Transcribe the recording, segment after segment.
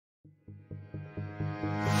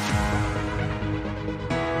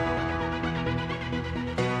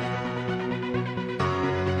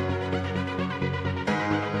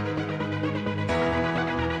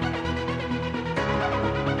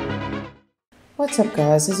What's up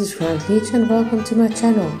guys, this is Ground Leech and welcome to my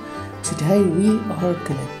channel. Today we are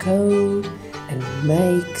gonna go and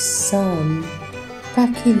make some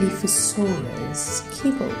Pachy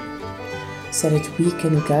Kibble so that we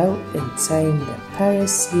can go and tame the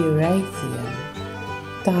Paraceratherium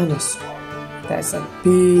dinosaur. That's a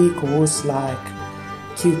big horse-like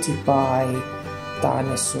cutie pie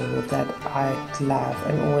dinosaur that I love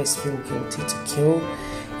and always feel guilty to kill.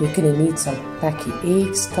 You're gonna need some Pachy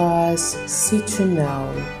eggs, guys,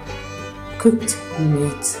 citronelle, cooked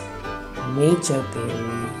meat, major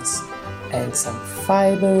berries, and some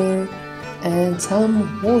fiber and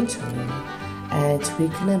some water, and we're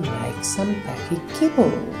gonna make some Pachy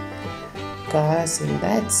Kibble, guys. And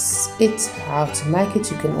that's it. How to make it?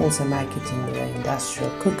 You can also make it in the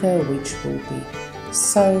industrial cooker, which will be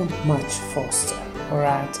so much faster.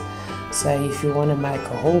 Alright, so if you want to make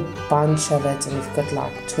a whole bunch of it and you've got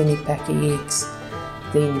like 20 Pachy eggs,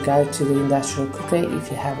 then go to the industrial cooker if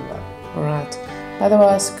you have one. Alright,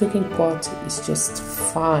 otherwise cooking pot is just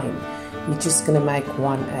fine. You're just gonna make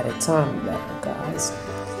one at a time though, guys.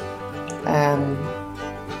 And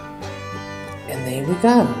there we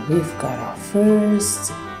go, we've got our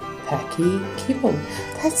first Pachy Kibble.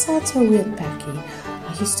 That sounds so weird, Pachy.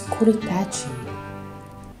 I used to call it Pachy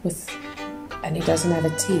and it doesn't have a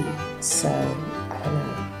T, so I don't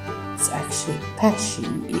know. It's actually Pachy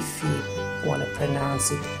if you want to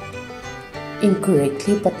pronounce it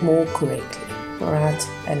incorrectly but more correctly, alright,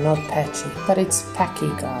 and not Pachy, but it's Pachy,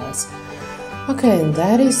 guys. Okay, and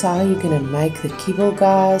that is how you're gonna make the kibble,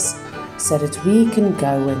 guys, so that we can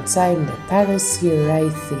go and tame the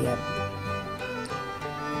Paraceratherium.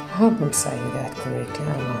 I hope I'm saying that correctly.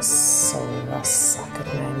 I'm sorry, I suck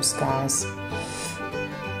at names, guys.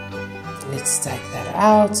 Let's take that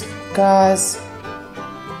out, guys,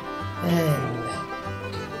 and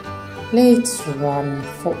let's run,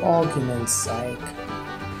 for argument's sake,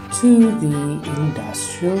 to the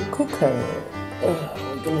industrial cooker.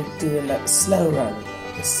 We're gonna do a slow run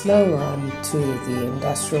to the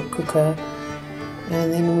industrial cooker,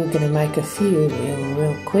 and then we're gonna make a few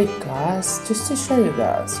real quick, guys, just to show you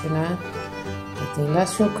guys, you know, that the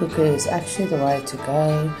industrial cooker is actually the way to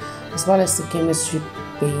go, as well as the chemistry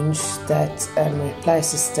bench that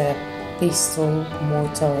replaces the pestle,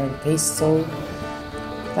 mortar and pestle.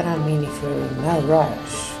 But I mean, if you're in no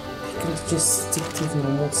rush, you can just stick to the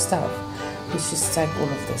normal stuff. Let's just take all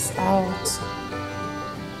of this out,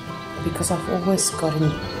 because I've always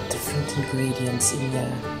gotten different ingredients in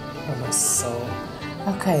here. Oh my soul.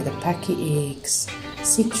 Okay, the Pachy eggs,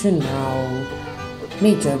 citronelle,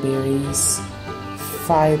 major berries,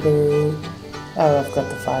 fiber. Oh, I've got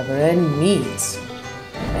the fiber and meat.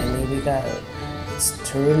 And here we go. Let's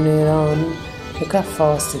turn it on. Look how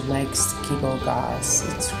fast it makes the kibble, guys.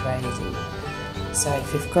 It's crazy. So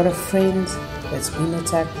if you've got a friend that's been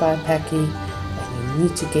attacked by a Pachy and you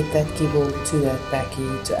need to get that kibble to that Pachy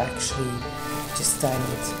to actually just tame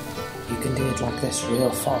it, you can do it like this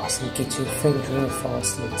real fast and get your friend real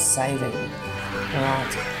fast and save him.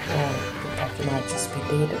 Alright, the Pachy might just be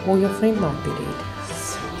dead, or your friend might be dead.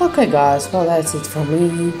 Okay guys, well that's it from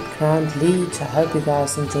me, Ground Leech. I hope you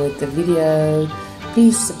guys enjoyed the video.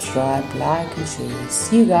 Please subscribe, like and share.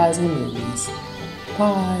 See you guys in the movies.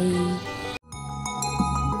 Bye.